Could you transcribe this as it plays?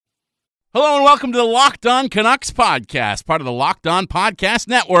Hello and welcome to the Locked On Canucks podcast, part of the Locked On Podcast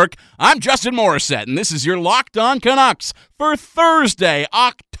Network. I'm Justin Morissette, and this is your Locked On Canucks for Thursday,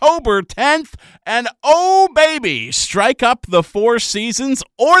 October 10th. And oh, baby, strike up the Four Seasons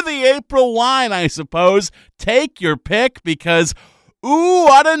or the April wine, I suppose. Take your pick because, ooh,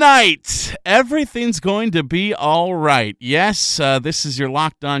 what a night. Everything's going to be all right. Yes, this is your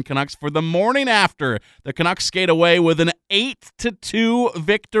Locked On Canucks for the morning after the Canucks skate away with an 8-2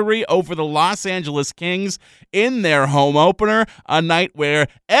 victory over the Los Angeles Kings in their home opener, a night where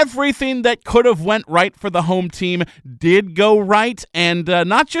everything that could have went right for the home team did go right, and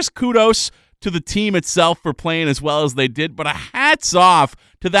not just kudos to the team itself for playing as well as they did, but a hats off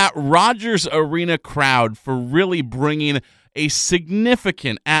to that Rogers Arena crowd for really bringing a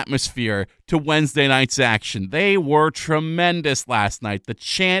significant atmosphere to Wednesday night's action. They were tremendous last night. The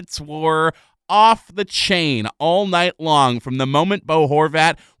chants were off the chain all night long from the moment Bo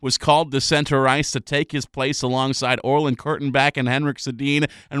Horvat was called to center ice to take his place alongside Orland Kurtenbach and Henrik Sedin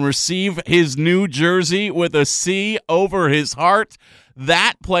and receive his new jersey with a C over his heart.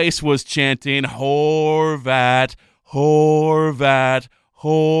 That place was chanting, Horvat, Horvat,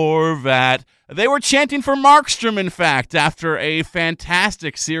 Horvat. They were chanting for Markstrom, in fact, after a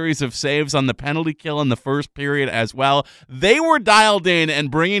fantastic series of saves on the penalty kill in the first period as well. They were dialed in and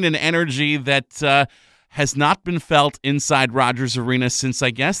bringing an energy that has not been felt inside Rogers Arena since,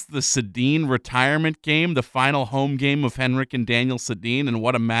 I guess, the Sedin retirement game, the final home game of Henrik and Daniel Sedin, and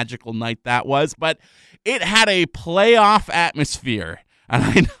what a magical night that was. But it had a playoff atmosphere,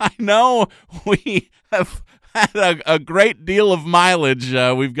 and I know we have had a great deal of mileage.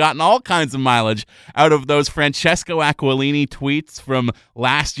 We've gotten all kinds of mileage out of those Francesco Aquilini tweets from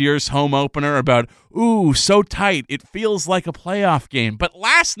last year's home opener about, ooh, so tight, it feels like a playoff game. But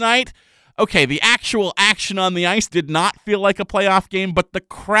last night, okay, the actual action on the ice did not feel like a playoff game, but the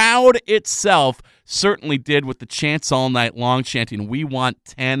crowd itself certainly did, with the chants all night long, chanting, "We want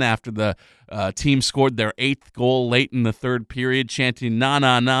 10," after the team scored their 8th goal late in the third period, chanting, "Na,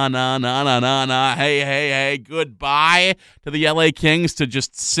 na, na, na, na, na, na, na, hey, hey, hey, goodbye," to the LA Kings to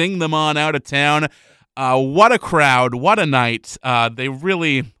just sing them on out of town. What a crowd, what a night. They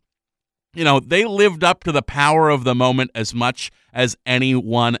really, they lived up to the power of the moment as much as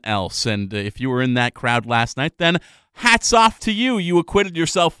anyone else. And if you were in that crowd last night, then hats off to you. You acquitted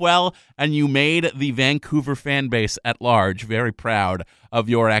yourself well, and you made the Vancouver fan base at large very proud of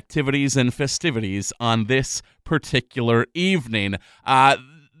your activities and festivities on this particular evening.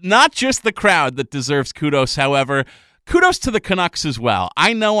 Not just the crowd that deserves kudos, however. Kudos to the Canucks as well.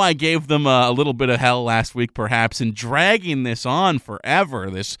 I know I gave them a little bit of hell last week, perhaps, in dragging this on forever,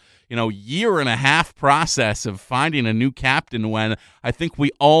 this year and a half process of finding a new captain, when I think we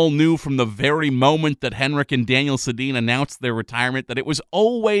all knew from the very moment that Henrik and Daniel Sedin announced their retirement that it was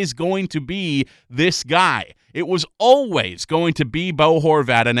always going to be this guy. It was always going to be Bo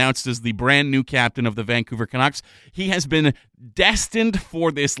Horvat, announced as the brand new captain of the Vancouver Canucks. He has been destined for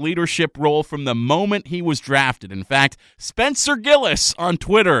this leadership role from the moment he was drafted. In fact, Spencer Gillis on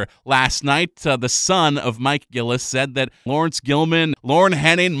Twitter last night, the son of Mike Gillis, said that Lawrence Gilman, Lorne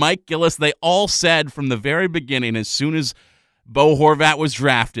Henning, Mike Gillis, they all said from the very beginning, as soon as Bo Horvat was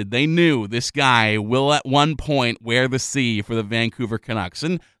drafted, they knew this guy will at one point wear the C for the Vancouver Canucks.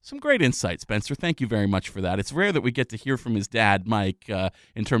 And some great insight, Spencer. Thank you very much for that. It's rare that we get to hear from his dad, Mike,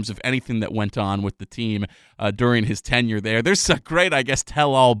 in terms of anything that went on with the team during his tenure there. There's a great, I guess,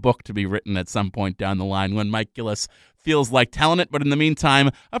 tell-all book to be written at some point down the line when Mike Gillis feels like telling it. But in the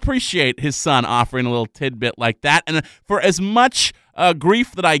meantime, appreciate his son offering a little tidbit like that. And for as much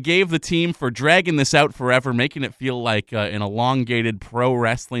grief that I gave the team for dragging this out forever, making it feel like an elongated pro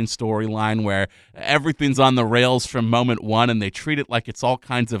wrestling storyline where everything's on the rails from moment one, and they treat it like it's all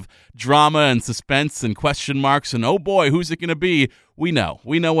kinds of drama and suspense and question marks and, oh boy, who's it going to be? We know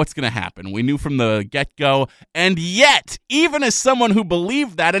what's going to happen. We knew from the get-go. And yet, even as someone who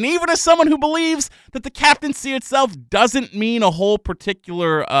believed that, and even as someone who believes that the captaincy itself doesn't mean a whole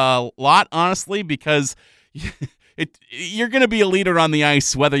particular lot, honestly, because you're going to be a leader on the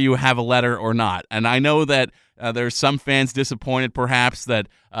ice whether you have a letter or not. And I know that there's some fans disappointed perhaps that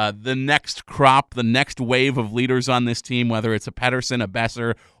the next crop, the next wave of leaders on this team, whether it's a Pettersson, a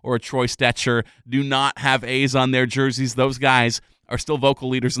Besser, or a Troy Stetcher, do not have A's on their jerseys. Those guys are still vocal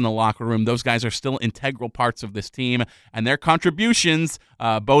leaders in the locker room. Those guys are still integral parts of this team, and their contributions,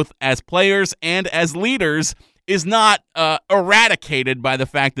 both as players and as leaders, is not eradicated by the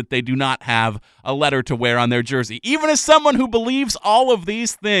fact that they do not have a letter to wear on their jersey. Even as someone who believes all of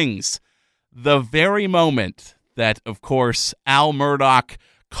these things, the very moment that, of course, Al Murdoch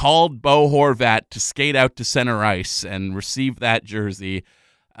called Bo Horvat to skate out to center ice and receive that jersey,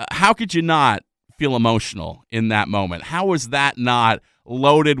 how could you not feel emotional in that moment? How was that not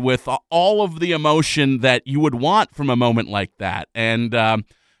loaded with all of the emotion that you would want from a moment like that? And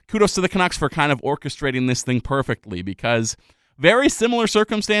kudos to the Canucks for kind of orchestrating this thing perfectly, because very similar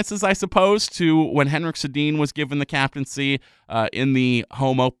circumstances, I suppose, to when Henrik Sedin was given the captaincy in the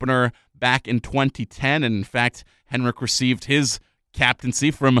home opener back in 2010. And in fact, Henrik received his captaincy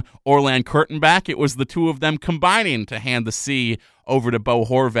from Orland Kurtenbach. It was the two of them combining to hand the C over to Bo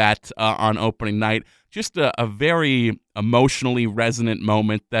Horvat on opening night. Just a very emotionally resonant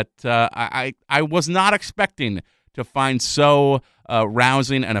moment that I was not expecting to find so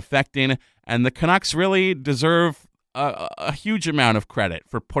rousing and affecting. And the Canucks really deserve a huge amount of credit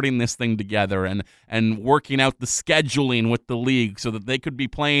for putting this thing together and working out the scheduling with the league so that they could be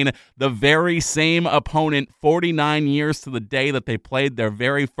playing the very same opponent 49 years to the day that they played their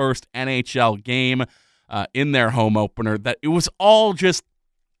very first NHL game in their home opener. That it was all just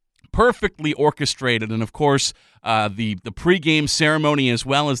perfectly orchestrated. And of course, the pregame ceremony, as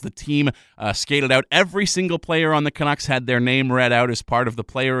well as the team skated out. Every single player on the Canucks had their name read out as part of the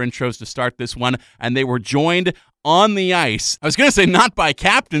player intros to start this one, and they were joined on the ice. I was going to say not by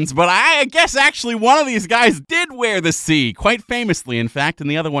captains, but I guess actually one of these guys did wear the C, quite famously, in fact,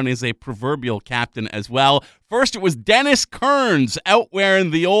 and the other one is a proverbial captain as well. First, it was Dennis Kearns out wearing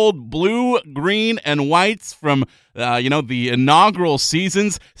the old blue, green, and whites from, the inaugural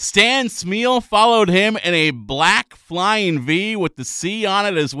seasons. Stan Smeel followed him in a black flying V with the C on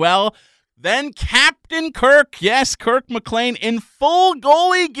it as well. Then Captain Kirk, yes, Kirk McLean, in full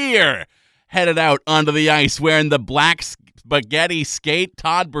goalie gear, headed out onto the ice wearing the black spaghetti skate.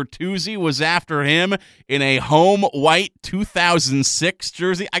 Todd Bertuzzi was after him in a home white 2006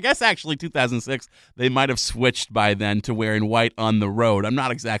 jersey. I guess actually 2006, they might have switched by then to wearing white on the road. I'm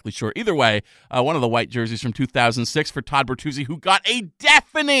not exactly sure. Either way, one of the white jerseys from 2006 for Todd Bertuzzi, who got a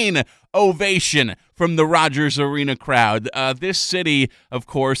deafening ovation from the Rogers Arena crowd. This city, of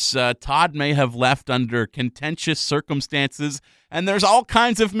course, Todd may have left under contentious circumstances, and there's all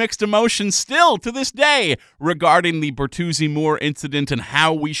kinds of mixed emotions still to this day regarding the Bertuzzi-Moore incident and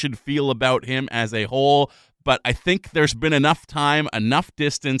how we should feel about him as a whole. But I think there's been enough time, enough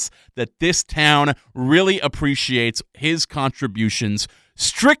distance, that this town really appreciates his contributions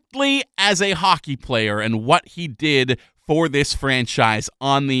strictly as a hockey player and what he did for this franchise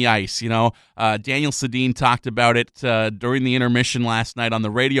on the ice. Daniel Sedin talked about it during the intermission last night on the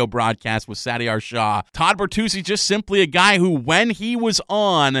radio broadcast with Satyar Shah. Todd Bertuzzi, just simply a guy who, when he was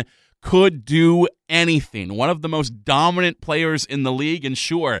on, could do anything. One of the most dominant players in the league, and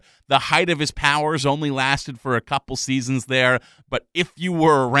sure, the height of his powers only lasted for a couple seasons there, but if you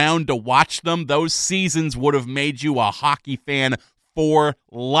were around to watch them, those seasons would have made you a hockey fan for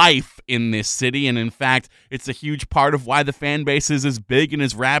life in this city. And in fact, it's a huge part of why the fan base is as big and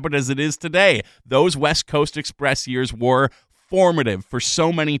as rabid as it is today. Those West Coast Express years were formative for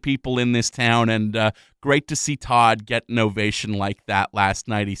so many people in this town, and great to see Todd get an ovation like that last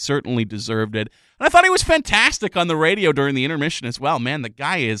night. He certainly deserved it. And I thought he was fantastic on the radio during the intermission as well. Man, the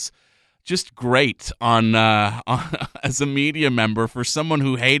guy is just great on as a media member. For someone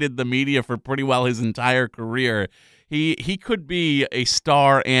who hated the media for pretty well his entire career, He could be a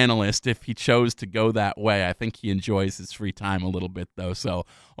star analyst if he chose to go that way. I think he enjoys his free time a little bit, though, so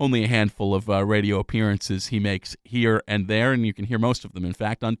only a handful of radio appearances he makes here and there, and you can hear most of them, in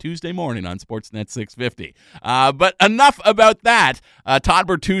fact, on Tuesday morning on Sportsnet 650. But enough about that. Todd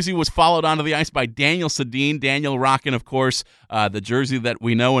Bertuzzi was followed onto the ice by Daniel Sedin. Daniel rocking, of course, the jersey that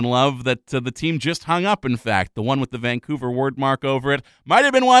we know and love that the team just hung up, in fact, the one with the Vancouver word mark over it. Might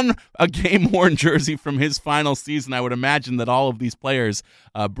have been a game-worn jersey from his final season. I would imagine that all of these players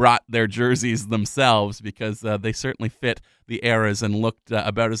brought their jerseys themselves, because they certainly fit the eras and looked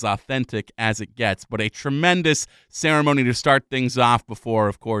about as authentic as it gets. But a tremendous ceremony to start things off before,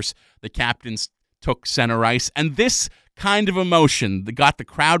 of course, the captains took center ice. And this kind of emotion that got the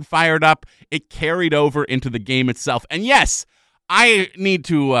crowd fired up, it carried over into the game itself. And yes, I need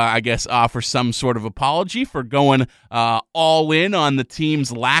to, offer some sort of apology for going all in on the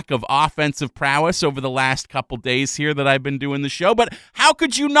team's lack of offensive prowess over the last couple days here that I've been doing the show. But how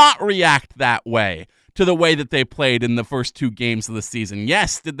could you not react that way to the way that they played in the first two games of the season?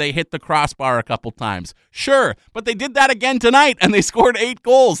 Yes, did they hit the crossbar a couple times? Sure, but they did that again tonight, and they scored 8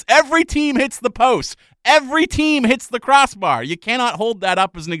 goals. Every team hits the post. Every team hits the crossbar. You cannot hold that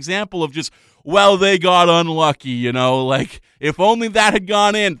up as an example of just, well, they got unlucky, like if only that had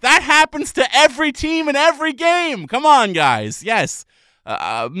gone in. That happens to every team in every game. Come on, guys. Yes,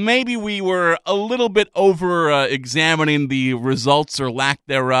 maybe we were a little bit over-examining the results or lack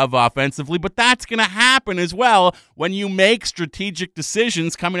thereof offensively, but that's going to happen as well when you make strategic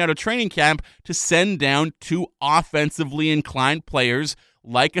decisions coming out of training camp to send down two offensively inclined players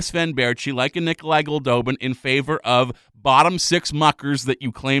like a Sven Baertschi, like a Nikolai Goldobin, in favor of bottom six muckers that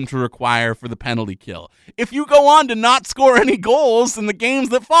you claim to require for the penalty kill. If you go on to not score any goals in the games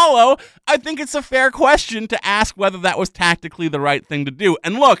that follow, I think it's a fair question to ask whether that was tactically the right thing to do.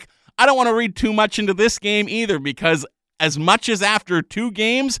 And look, I don't want to read too much into this game either, because as much as after 2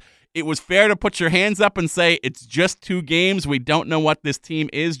 games, it was fair to put your hands up and say, it's just 2 games, we don't know what this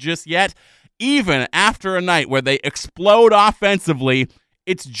team is just yet. Even after a night where they explode offensively,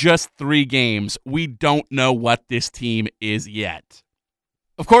 it's just 3 games. We don't know what this team is yet.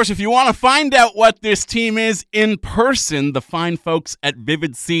 Of course, if you want to find out what this team is in person, the fine folks at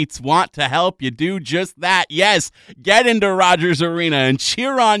Vivid Seats want to help you do just that. Yes, get into Rogers Arena and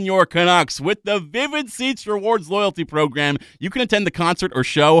cheer on your Canucks. With the Vivid Seats Rewards loyalty program, you can attend the concert or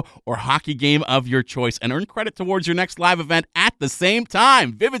show or hockey game of your choice and earn credit towards your next live event at the same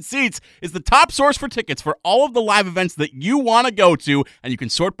time. Vivid Seats is the top source for tickets for all of the live events that you want to go to, and you can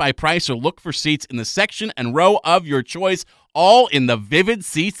sort by price or look for seats in the section and row of your choice, all in the Vivid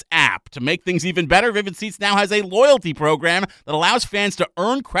Seats app. To make things even better, Vivid Seats now has a loyalty program that allows fans to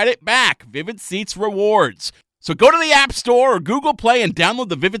earn credit back. Vivid Seats Rewards. So go to the App Store or Google Play and download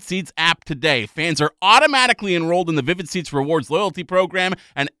the Vivid Seats app today. Fans are automatically enrolled in the Vivid Seats Rewards loyalty program,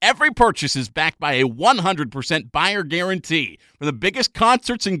 and every purchase is backed by a 100% buyer guarantee. From the biggest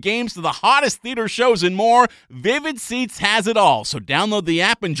concerts and games to the hottest theater shows and more, Vivid Seats has it all. So download the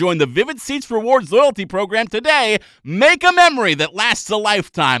app and join the Vivid Seats Rewards loyalty program today. Make a memory that lasts a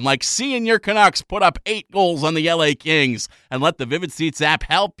lifetime, like seeing your Canucks put up 8 goals on the LA Kings. And let the Vivid Seats app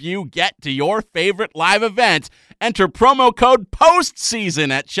help you get to your favorite live event. Enter promo code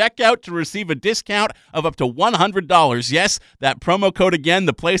POSTSEASON at checkout to receive a discount of up to $100. Yes, that promo code again,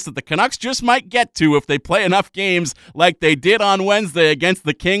 the place that the Canucks just might get to if they play enough games like they did on Wednesday against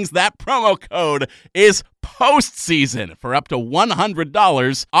the Kings. That promo code is POSTSEASON for up to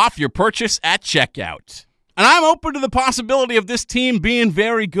 $100 off your purchase at checkout. And I'm open to the possibility of this team being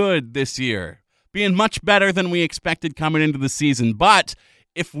very good this year, being much better than we expected coming into the season. But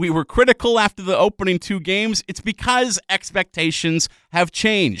if we were critical after the opening 2 games, it's because expectations have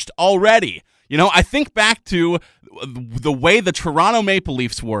changed already. You know, I think back to the way the Toronto Maple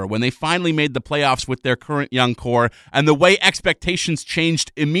Leafs were when they finally made the playoffs with their current young core, and the way expectations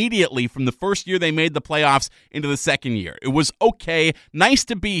changed immediately from the first year they made the playoffs into the second year. It was okay, nice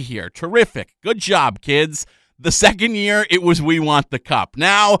to be here, terrific, good job, kids. The second year, it was we want the cup.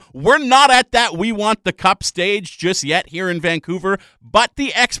 Now, we're not at that we want the cup stage just yet here in Vancouver, but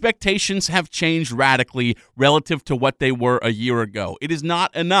the expectations have changed radically relative to what they were a year ago. It is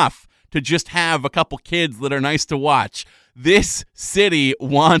not enough to just have a couple kids that are nice to watch. This city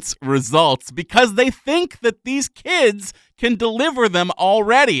wants results because they think that these kids can deliver them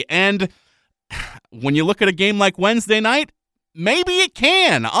already. And when you look at a game like Wednesday night, maybe it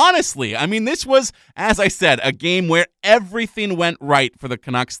can, honestly. I mean, this was, as I said, a game where everything went right for the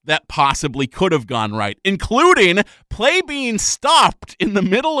Canucks that possibly could have gone right, including play being stopped in the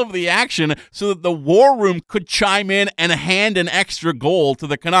middle of the action so that the War Room could chime in and hand an extra goal to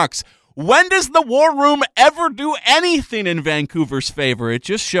the Canucks. When does the War Room ever do anything in Vancouver's favor? It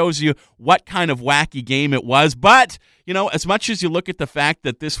just shows you what kind of wacky game it was. But, you know, as much as you look at the fact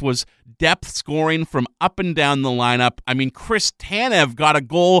that this was depth scoring from up and down the lineup, I mean, Chris Tanev got a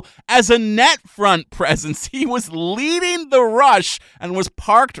goal as a net front presence. He was leading the rush and was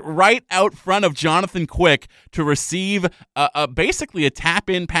parked right out front of Jonathan Quick to receive basically a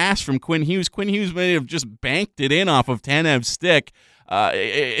tap-in pass from Quinn Hughes. Quinn Hughes may have just banked it in off of Tanev's stick.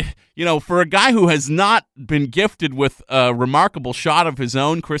 You know, for a guy who has not been gifted with a remarkable shot of his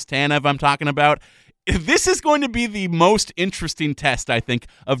own, Chris Tanev I'm talking about, this is going to be the most interesting test, I think,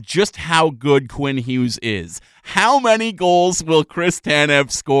 of just how good Quinn Hughes is. How many goals will Chris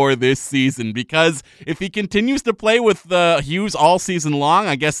Tanev score this season? Because if he continues to play with Hughes all season long,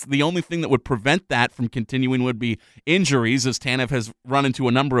 I guess the only thing that would prevent that from continuing would be injuries, as Tanev has run into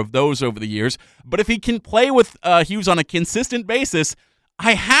a number of those over the years. But if he can play with Hughes on a consistent basis,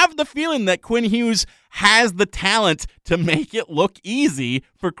 I have the feeling that Quinn Hughes has the talent to make it look easy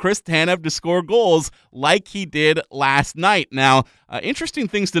for Chris Tanev to score goals like he did last night. Now, interesting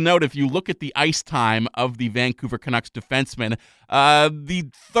things to note if you look at the ice time of the Vancouver Canucks defensemen. The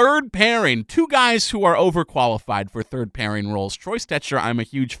third pairing, two guys who are overqualified for third pairing roles. Troy Stecher, I'm a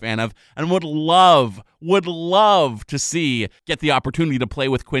huge fan of, and would love to see get the opportunity to play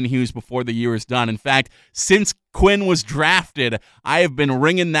with Quinn Hughes before the year is done. In fact, since Quinn was drafted, I have been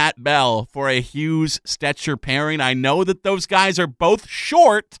ringing that bell for a Hughes-Stecher pairing. I know that those guys are both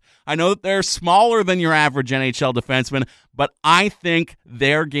short. I know that they're smaller than your average NHL defenseman, but I think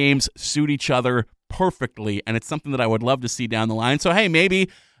their games suit each other perfectly, and it's something that I would love to see down the line. So, hey, maybe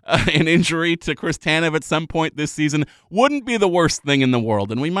an injury to Chris Tanev at some point this season wouldn't be the worst thing in the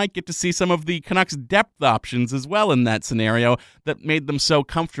world, and we might get to see some of the Canucks' depth options as well in that scenario that made them so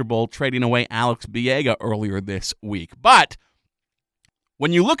comfortable trading away Alex Biega earlier this week. But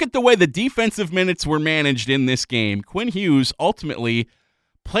when you look at the way the defensive minutes were managed in this game, Quinn Hughes ultimately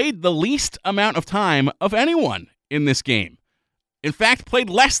played the least amount of time of anyone in this game. In fact, played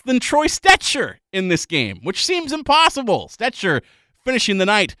less than Troy Stecher in this game, which seems impossible. Stecher finishing the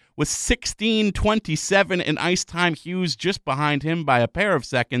night with 16:27 in ice time. Hughes just behind him by a pair of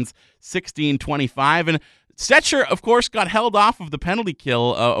seconds, 16:25. And Stecher, of course, got held off of the penalty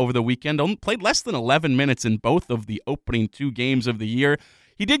kill over the weekend. Played less than 11 minutes in both of the opening two games of the year.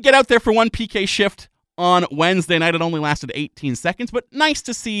 He did get out there for one PK shift on Wednesday night. It only lasted 18 seconds, but nice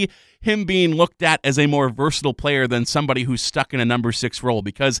to see him being looked at as a more versatile player than somebody who's stuck in a number 6 role,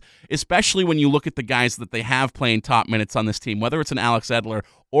 because especially when you look at the guys that they have playing top minutes on this team, whether it's an Alex Edler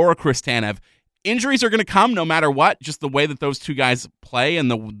or a Chris Tanev, injuries are going to come no matter what, just the way that those two guys play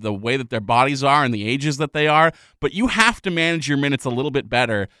and the way that their bodies are and the ages that they are. But you have to manage your minutes a little bit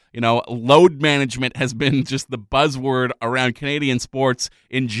better. You know, load management has been just the buzzword around Canadian sports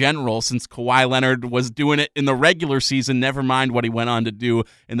in general since Kawhi Leonard was doing it in the regular season, never mind what he went on to do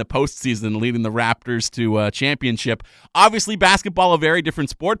in the postseason, leading the Raptors to a championship. Obviously, basketball, a very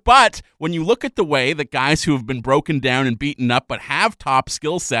different sport, but when you look at the way that guys who have been broken down and beaten up but have top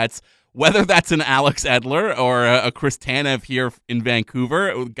skill sets, whether that's an Alex Edler or a Chris Tanev here in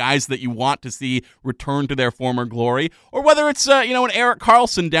Vancouver, guys that you want to see return to their former glory, or whether it's an Erik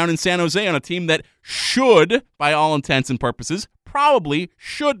Karlsson down in San Jose on a team that should, by all intents and purposes, probably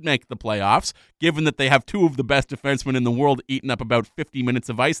should make the playoffs, given that they have two of the best defensemen in the world eating up about 50 minutes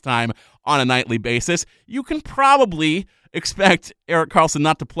of ice time on a nightly basis, you can probably expect Erik Karlsson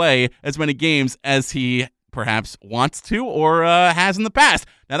not to play as many games as he perhaps wants to or has in the past.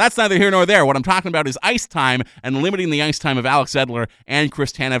 Now, that's neither here nor there. What I'm talking about is ice time and limiting the ice time of Alex Edler and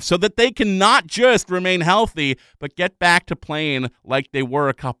Chris Tanev so that they can not just remain healthy, but get back to playing like they were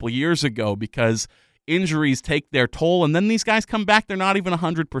a couple years ago, because injuries take their toll, and then these guys come back, they're not even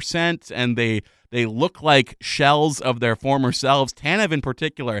 100%, and they look like shells of their former selves. Tanev in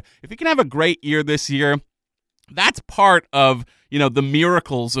particular, if he can have a great year this year, that's part of, the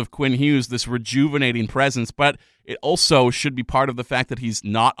miracles of Quinn Hughes, this rejuvenating presence, but it also should be part of the fact that he's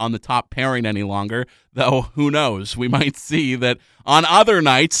not on the top pairing any longer, though who knows? We might see that on other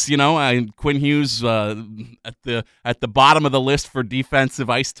nights, Quinn Hughes at the bottom of the list for defensive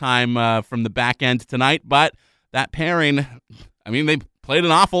ice time from the back end tonight, but that pairing, they played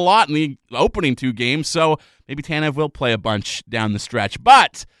an awful lot in the opening two games, so maybe Tanev will play a bunch down the stretch,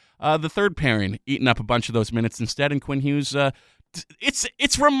 but the third pairing eating up a bunch of those minutes instead, and Quinn Hughes,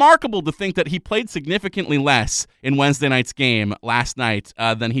 it's remarkable to think that he played significantly less in Wednesday night's game last night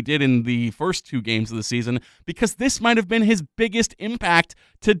than he did in the first two games of the season, because this might have been his biggest impact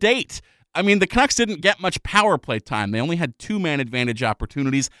to date. The Canucks didn't get much power play time. They only had 2-man advantage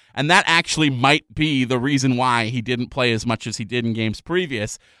opportunities, and that actually might be the reason why he didn't play as much as he did in games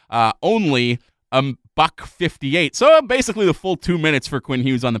previous. Only $1.58. So basically the full 2 minutes for Quinn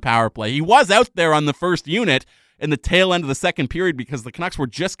Hughes on the power play. He was out there on the first unit in the tail end of the second period because the Canucks were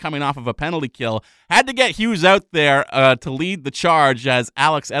just coming off of a penalty kill. Had to get Hughes out there to lead the charge as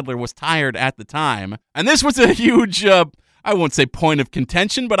Alex Edler was tired at the time. And this was a huge, I won't say point of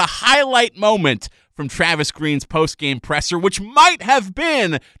contention, but a highlight moment from Travis Green's post-game presser, which might have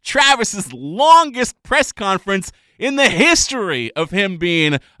been Travis's longest press conference in the history of him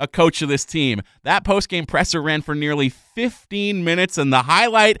being a coach of this team. That post-game presser ran for nearly 15 minutes, and the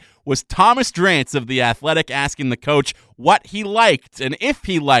highlight was Thomas Drance of The Athletic asking the coach what he liked and if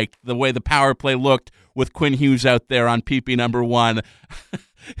he liked the way the power play looked with Quinn Hughes out there on PP number 1.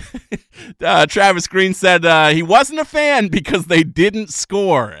 Travis Green said he wasn't a fan because they didn't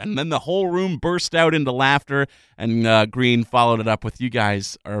score, and then the whole room burst out into laughter, and Green followed it up with, "You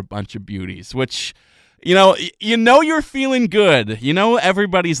guys are a bunch of beauties," which You're feeling good.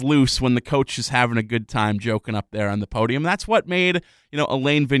 Everybody's loose when the coach is having a good time joking up there on the podium. That's what made,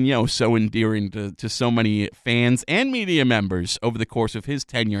 Alain Vigneault so endearing to so many fans and media members over the course of his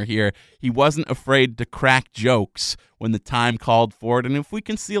tenure here. He wasn't afraid to crack jokes when the time called for it. And if we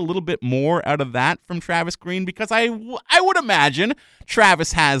can see a little bit more out of that from Travis Green, because I would imagine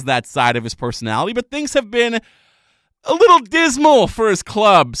Travis has that side of his personality, but things have been a little dismal for his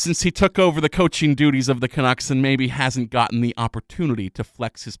club since he took over the coaching duties of the Canucks and maybe hasn't gotten the opportunity to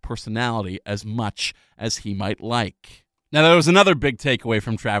flex his personality as much as he might like. Now, there was another big takeaway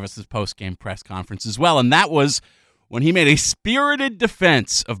from Travis's post-game press conference as well, and that was when he made a spirited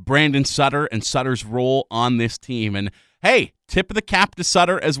defense of Brandon Sutter and Sutter's role on this team. And hey, tip of the cap to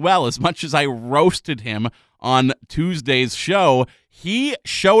Sutter as well. As much as I roasted him on Tuesday's show, he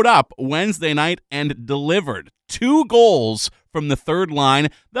showed up Wednesday night and delivered 2 goals from the third line,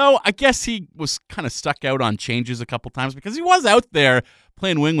 though I guess he was kind of stuck out on changes a couple times because he was out there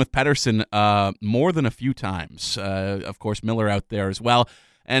playing wing with Pettersson more than a few times. Of course, Miller out there as well.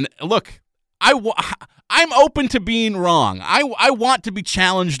 And look, I'm open to being wrong. I want to be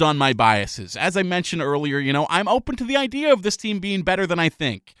challenged on my biases. As I mentioned earlier, I'm open to the idea of this team being better than I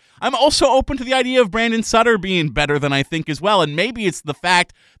think. I'm also open to the idea of Brandon Sutter being better than I think as well, and maybe it's the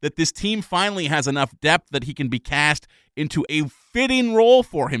fact that this team finally has enough depth that he can be cast into a fitting role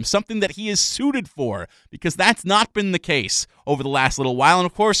for him, something that he is suited for, because that's not been the case over the last little while. And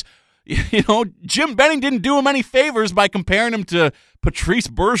of course, Jim Benning didn't do him any favors by comparing him to Patrice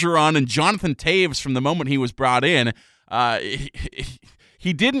Bergeron and Jonathan Toews from the moment he was brought in.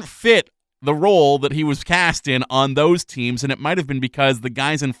 He didn't fit the role that he was cast in on those teams, and it might have been because the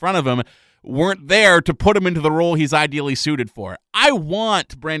guys in front of him weren't there to put him into the role he's ideally suited for. I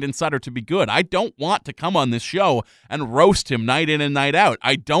want Brandon Sutter to be good. I don't want to come on this show and roast him night in and night out.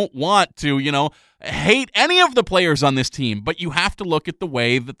 I don't want to, hate any of the players on this team, but you have to look at the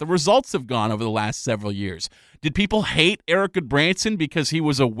way that the results have gone over the last several years. Did people hate Erik Goodbranson because he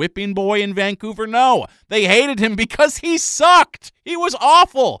was a whipping boy in Vancouver? No. They hated him because he sucked. He was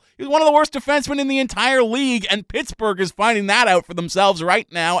awful. He was one of the worst defensemen in the entire league, and Pittsburgh is finding that out for themselves right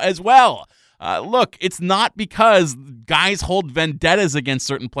now as well. Look, it's not because guys hold vendettas against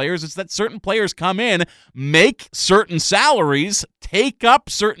certain players. It's that certain players come in, make certain salaries, take up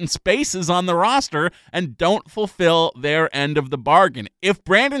certain spaces on the roster, and don't fulfill their end of the bargain. If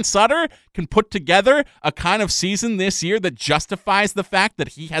Brandon Sutter can put together a kind of season this year that justifies the fact that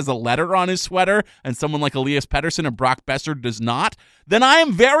he has a letter on his sweater and someone like Elias Pettersson or Brock Besser does not, then I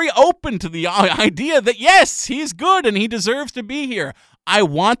am very open to the idea that, yes, he's good and he deserves to be here. I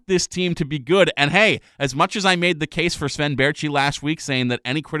want this team to be good. And hey, as much as I made the case for Sven Baertschi last week, saying that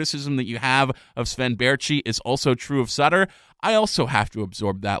any criticism that you have of Sven Baertschi is also true of Sutter, I also have to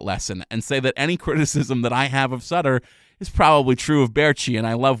absorb that lesson and say that any criticism that I have of Sutter is probably true of Baertschi, and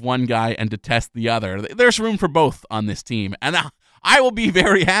I love one guy and detest the other. There's room for both on this team, and I will be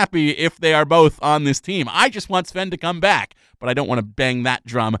very happy if they are both on this team. I just want Sven to come back, but I don't want to bang that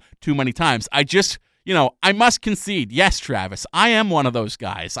drum too many times. I must concede, yes, Travis, I am one of those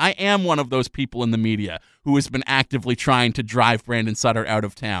guys. I am one of those people in the media who has been actively trying to drive Brandon Sutter out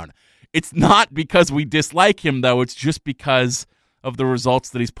of town. It's not because we dislike him, though. It's just because of the results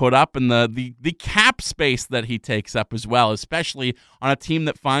that he's put up and the cap space that he takes up as well, especially on a team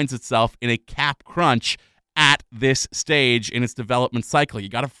that finds itself in a cap crunch at this stage in its development cycle. You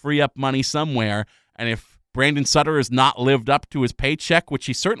got to free up money somewhere, and if Brandon Sutter has not lived up to his paycheck, which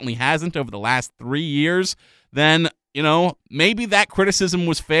he certainly hasn't over the last 3 years, then, maybe that criticism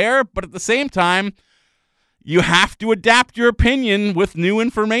was fair, but at the same time, you have to adapt your opinion with new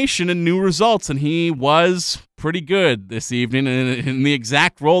information and new results, and he was pretty good this evening in the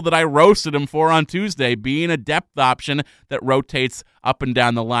exact role that I roasted him for on Tuesday, being a depth option that rotates up and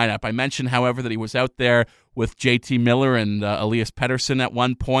down the lineup. I mentioned, however, that he was out there with JT Miller and Elias Pettersson at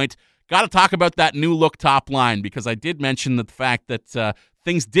one point. Got to talk about that new look top line, because I did mention the fact that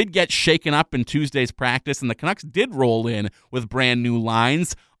things did get shaken up in Tuesday's practice, and the Canucks did roll in with brand new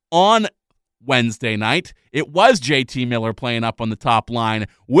lines on Wednesday night. It was JT Miller playing up on the top line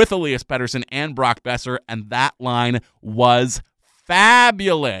with Elias Pettersson and Brock Besser, and that line was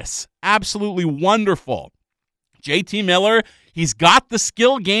fabulous. Absolutely wonderful. JT Miller, he's got the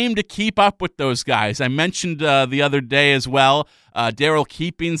skill game to keep up with those guys. I mentioned the other day as well, Daryl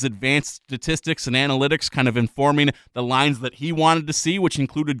Keeping's advanced statistics and analytics kind of informing the lines that he wanted to see, which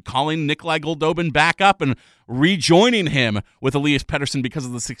included calling Nikolai Goldobin back up and rejoining him with Elias Pettersson because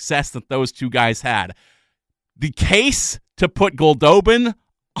of the success that those two guys had. The case to put Goldobin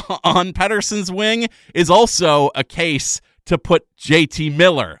on Pettersson's wing is also a case to put JT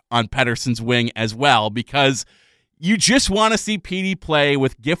Miller on Pettersson's wing as well, because you just want to see Petey play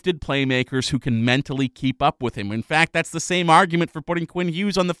with gifted playmakers who can mentally keep up with him. In fact, that's the same argument for putting Quinn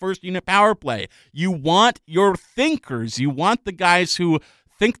Hughes on the first unit power play. You want your thinkers. You want the guys who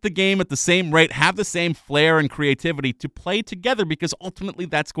think the game at the same rate, have the same flair and creativity to play together, because ultimately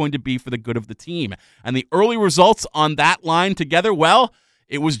that's going to be for the good of the team. And the early results on that line together, well,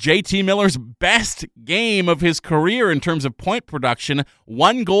 it was JT Miller's best game of his career in terms of point production.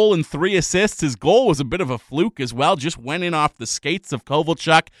 1 goal and 3 assists. His goal was a bit of a fluke as well. Just went in off the skates of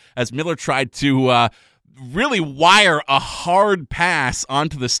Kovalchuk as Miller tried to really wire a hard pass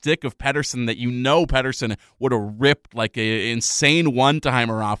onto the stick of Pettersson that Pettersson would have ripped like an insane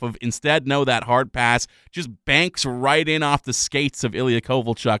one-timer off of. Instead, no, that hard pass just banks right in off the skates of Ilya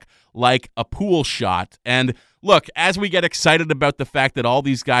Kovalchuk like a pool shot. And look, as we get excited about the fact that all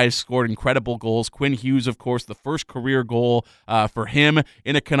these guys scored incredible goals, Quinn Hughes, of course, the first career goal for him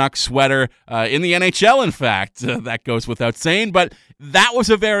in a Canucks sweater, in the NHL, in fact, that goes without saying, but that was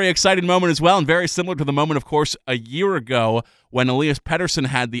a very exciting moment as well, and very similar to the moment, of course, a year ago when Elias Pettersson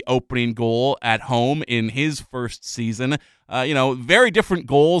had the opening goal at home in his first season. Very different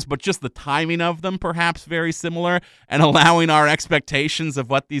goals, but just the timing of them perhaps very similar, and allowing our expectations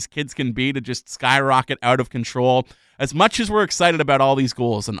of what these kids can be to just skyrocket out of control. As much as we're excited about all these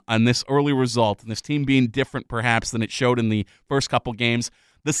goals and this early result, and this team being different perhaps than it showed in the first couple games,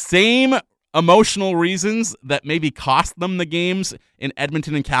 the same emotional reasons that maybe cost them the games in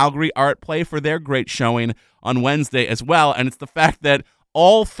Edmonton and Calgary are at play for their great showing on Wednesday as well. And it's the fact that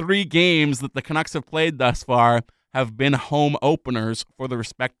all 3 games that the Canucks have played thus far have been home openers for the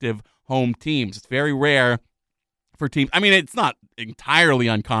respective home teams. It's very rare for teams. I mean, it's not entirely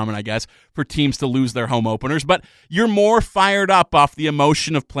uncommon, I guess, for teams to lose their home openers, but you're more fired up off the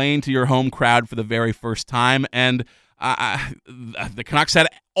emotion of playing to your home crowd for the very first time. And the Canucks had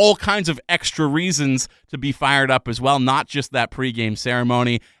all kinds of extra reasons to be fired up as well, not just that pregame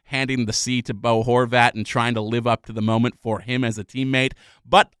ceremony, handing the C to Bo Horvat and trying to live up to the moment for him as a teammate,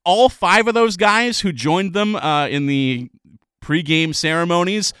 but all 5 of those guys who joined them in the pregame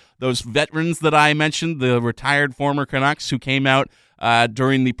ceremonies, those veterans that I mentioned, the retired former Canucks who came out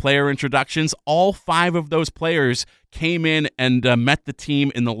during the player introductions, all 5 of those players came in and met the team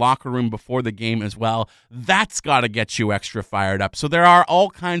in the locker room before the game as well. That's got to get you extra fired up. So there are all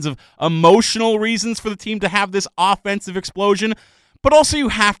kinds of emotional reasons for the team to have this offensive explosion, but also you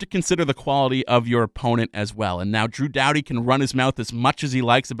have to consider the quality of your opponent as well. And now Drew Doughty can run his mouth as much as he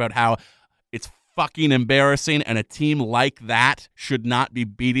likes about how it's fucking embarrassing and a team like that should not be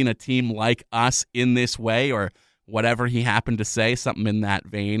beating a team like us in this way, or whatever he happened to say, something in that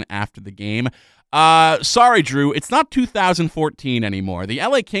vein after the game. Sorry, Drew, it's not 2014 anymore. The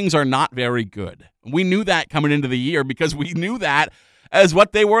LA Kings are not very good. We knew that coming into the year because we knew that as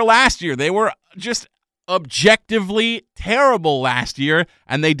what they were last year. They were just objectively terrible last year,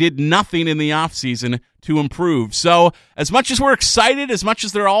 and they did nothing in the offseason to improve. So as much as we're excited, as much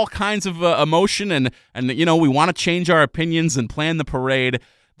as there are all kinds of emotion and we want to change our opinions and plan the parade,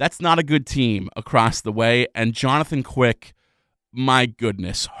 that's not a good team across the way. And Jonathan Quick, my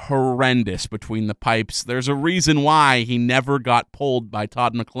goodness, horrendous between the pipes. There's a reason why he never got pulled by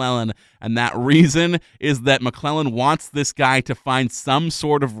Todd McLellan, and that reason is that McLellan wants this guy to find some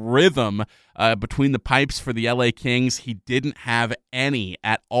sort of rhythm between the pipes for the LA Kings. He didn't have any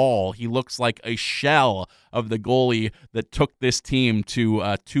at all. He looks like a shell of the goalie that took this team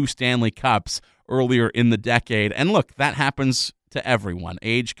to 2 Stanley Cups earlier in the decade. And look, that happens to everyone.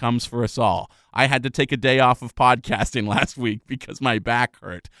 Age comes for us all. I had to take a day off of podcasting last week because my back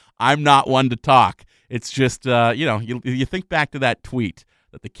hurt. I'm not one to talk. It's just, you think back to that tweet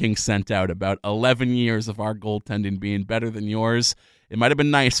that the Kings sent out about 11 years of our goaltending being better than yours. It might have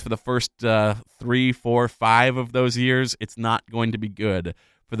been nice for the first 3, 4, 5 of those years. It's not going to be good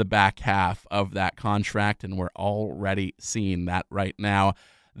for the back half of that contract, and we're already seeing that right now.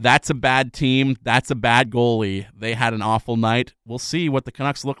 That's a bad team. That's a bad goalie. They had an awful night. We'll see what the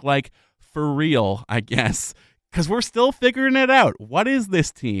Canucks look like for real, I guess, because we're still figuring it out. What is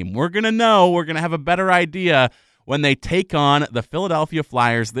this team? We're going to know. We're going to have a better idea when they take on the Philadelphia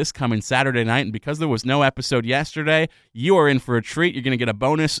Flyers this coming Saturday night. And because there was no episode yesterday, you are in for a treat. You're going to get a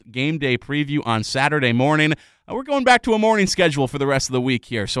bonus game day preview on Saturday morning. We're going back to a morning schedule for the rest of the week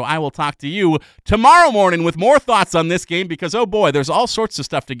here, so I will talk to you tomorrow morning with more thoughts on this game because, oh boy, there's all sorts of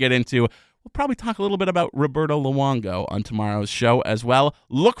stuff to get into. We'll probably talk a little bit about Roberto Luongo on tomorrow's show as well.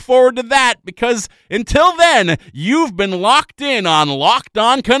 Look forward to that because until then, you've been locked in on Locked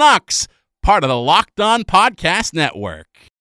On Canucks, part of the Locked On Podcast Network.